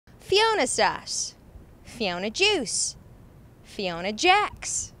Fiona sauce, Fiona juice, Fiona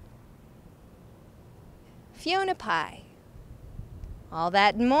Jacks, Fiona pie. All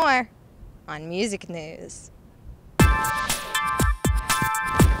that and more on Music News.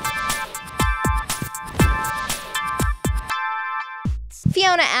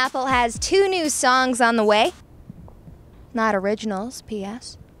 Fiona Apple has 2 new songs on the way. Not originals,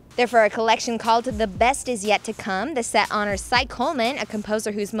 P.S. They're for a collection called The Best Is Yet to Come. The set honors Cy Coleman, a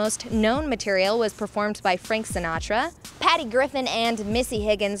composer whose most known material was performed by Frank Sinatra. Patty Griffin and Missy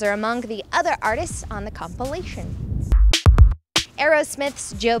Higgins are among the other artists on the compilation.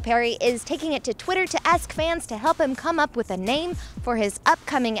 Aerosmith's Joe Perry is taking it to Twitter to ask fans to help him come up with a name for his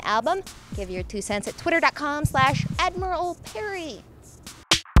upcoming album. Give your 2 cents at twitter.com/Admiral Perry.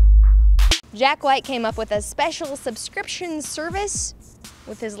 Jack White came up with a special subscription service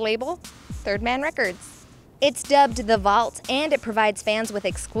with his label, Third Man Records. It's dubbed The Vault, and it provides fans with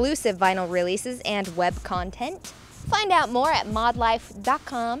exclusive vinyl releases and web content. Find out more at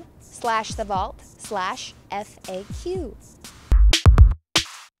modlife.com/thevault/FAQ.